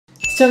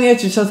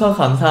시청해주셔서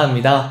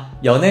감사합니다.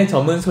 연애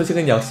전문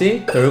소식은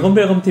역시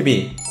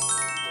돌곰별곰TV.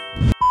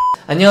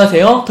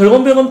 안녕하세요,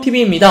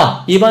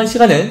 돌곰별곰TV입니다. 이번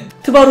시간은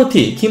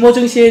트바로티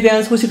김호중 씨에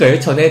대한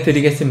소식을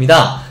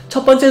전해드리겠습니다.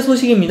 첫 번째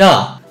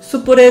소식입니다.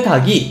 숯불의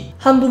닭이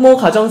한부모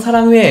가정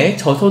사랑회의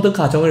저소득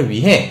가정을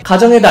위해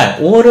가정의 달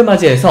 5월을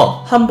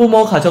맞이해서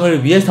한부모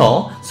가정을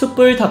위해서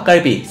숯불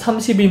닭갈비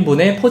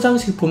 30인분의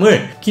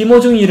포장식품을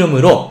김호중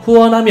이름으로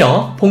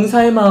후원하며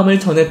봉사의 마음을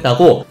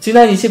전했다고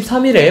지난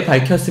 23일에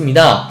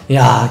밝혔습니다.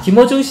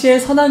 김호중 씨의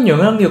선한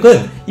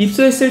영향력은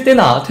입소했을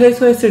때나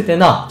퇴소했을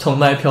때나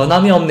정말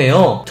변함이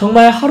없네요.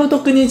 정말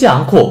하루도 끊이지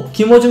않고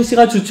김호중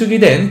씨가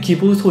주축이 된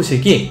기부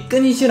소식이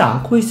끊이질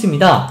않고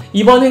있습니다.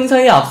 이번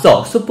행사에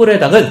앞서 숯불의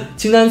닭은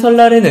지난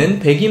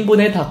설날에는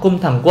 100인분의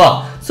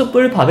닭곰탕과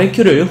숯불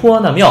바베큐를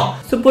후원하며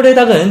숯불의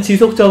닭은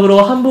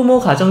지속적으로 한부모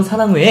가정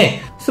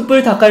사랑회에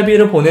숯불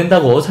닭갈비를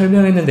보낸다고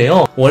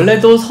설명했는데요.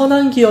 원래도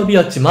선한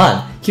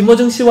기업이었지만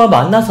김호중 씨와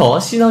만나서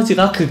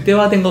시너지가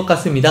극대화된 것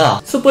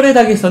같습니다. 숯불의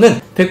닭에서는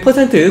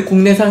 100%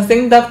 국내산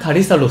생닭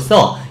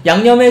다리살로서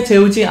양념에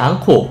재우지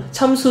않고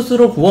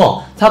참숯으로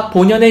구워 닭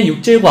본연의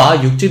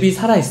육질과 육즙이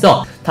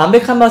살아있어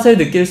담백한 맛을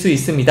느낄 수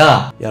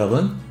있습니다.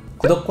 여러분,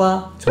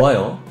 구독과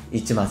좋아요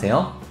잊지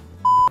마세요.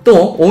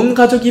 또 온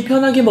가족이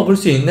편하게 먹을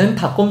수 있는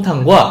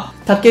닭곰탕과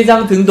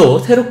닭게장 등도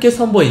새롭게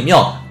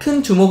선보이며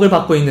큰 주목을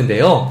받고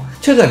있는데요.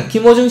 최근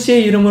김호중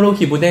씨의 이름으로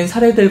기부된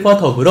사례들과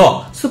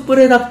더불어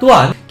숯불의 닭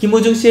또한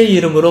김호중 씨의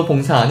이름으로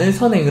봉사하는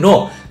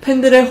선행으로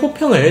팬들의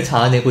호평을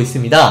자아내고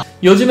있습니다.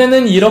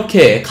 요즘에는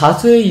이렇게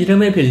가수의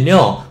이름을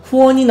빌려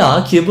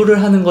후원이나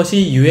기부를 하는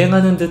것이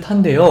유행하는 듯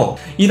한데요.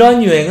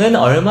 이러한 유행은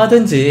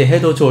얼마든지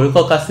해도 좋을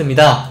것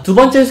같습니다. 두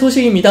번째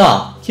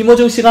소식입니다.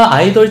 김호중 씨가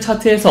아이돌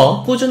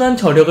차트에서 꾸준한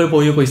저력을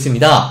보이고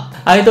있습니다.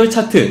 아이돌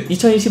차트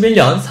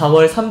 2021년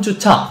 4월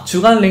 3주차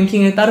주간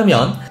랭킹에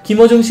따르면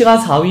김호중 씨가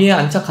 4위에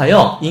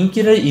안착하여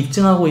인기를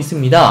입증하고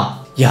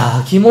있습니다.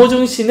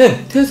 김호중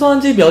씨는 퇴소한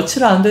지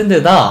며칠 안 된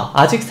데다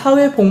아직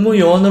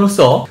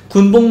사회복무요원으로서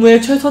군복무에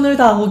최선을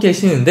다하고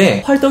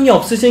계시는데 활동이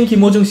없으신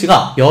김호중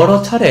씨가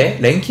여러 차례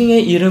랭킹에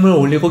이름을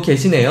올리고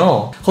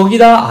계시네요.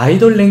 거기다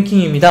아이돌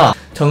랭킹입니다.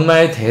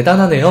 정말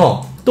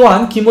대단하네요.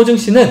 또한 김호중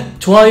씨는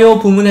좋아요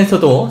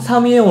부문에서도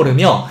 3위에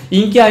오르며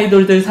인기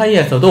아이돌들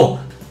사이에서도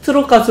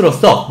트롯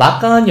가수로서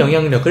막강한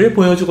영향력을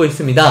보여주고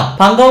있습니다.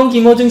 반가운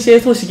김호중 씨의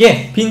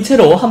소식에 빈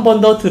채로 한 번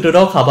더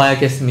들으러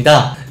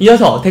가봐야겠습니다.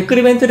 이어서 댓글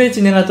이벤트를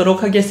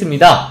진행하도록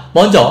하겠습니다.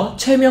 먼저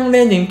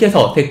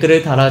최명래님께서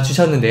댓글을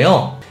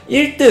달아주셨는데요.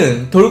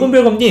 1등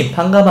돌곰별곰님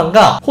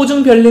반가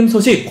호중별님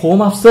소식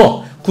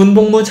고맙소.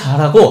 군복무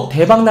잘하고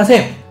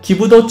대박나셈.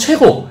 기부도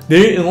최고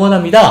늘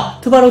응원합니다.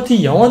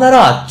 트바로티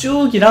영원하라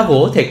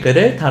쭉이라고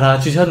댓글을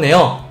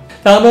달아주셨네요.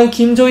 다음은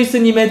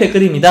김조이스님의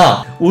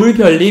댓글입니다.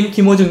 울별님,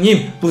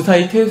 김호중님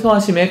무사히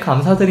퇴소하심에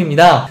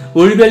감사드립니다.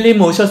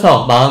 울별님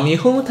오셔서 마음이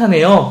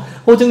흐뭇하네요.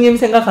 호중님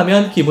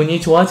생각하면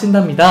기분이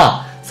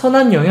좋아진답니다.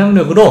 선한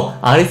영향력으로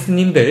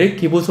아리스님들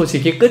기부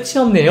소식이 끝이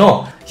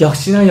없네요.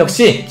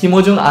 역시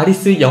김호중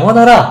아리스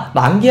영원하라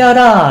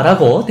만개하라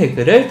라고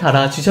댓글을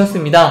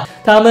달아주셨습니다.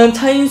 다음은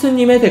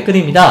차인수님의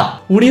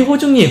댓글입니다. 우리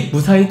호중님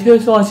무사히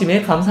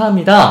퇴소하심에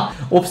감사합니다.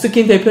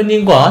 옵스킨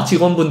대표님과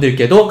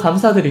직원분들께도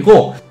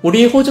감사드리고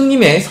우리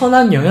호중님의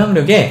선한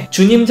영향력에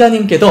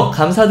주님자님께도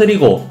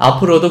감사드리고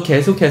앞으로도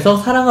계속해서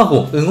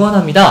사랑하고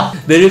응원합니다.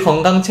 늘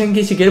건강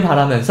챙기시길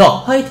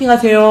바라면서 화이팅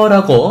하세요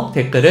라고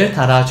댓글을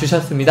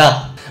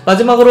달아주셨습니다.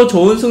 마지막으로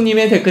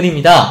조은숙님의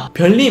댓글입니다.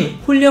 별님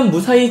훈련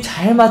무사히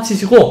잘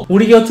마치시고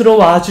우리 곁으로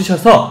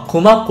와주셔서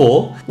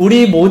고맙고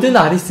우리 모든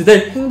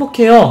아리스들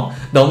행복해요.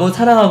 너무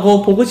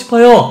사랑하고 보고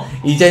싶어요.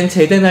 이젠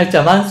제대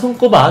날짜만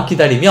손꼽아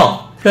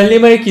기다리며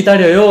별님을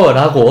기다려요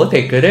라고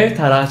댓글을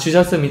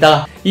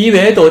달아주셨습니다.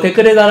 이외에도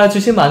댓글을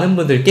달아주신 많은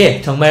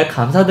분들께 정말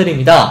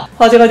감사드립니다.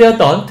 화제가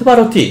되었던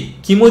트바로티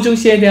김호중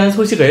씨에 대한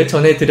소식을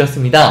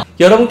전해드렸습니다.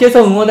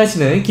 여러분께서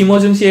응원하시는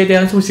김호중 씨에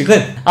대한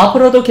소식은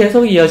앞으로도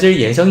계속 이어질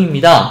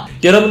예정입니다.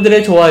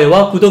 여러분들의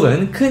좋아요와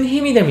구독은 큰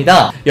힘이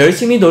됩니다.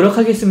 열심히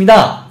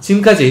노력하겠습니다.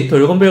 지금까지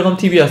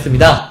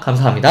돌곰별곰TV였습니다.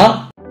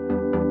 감사합니다.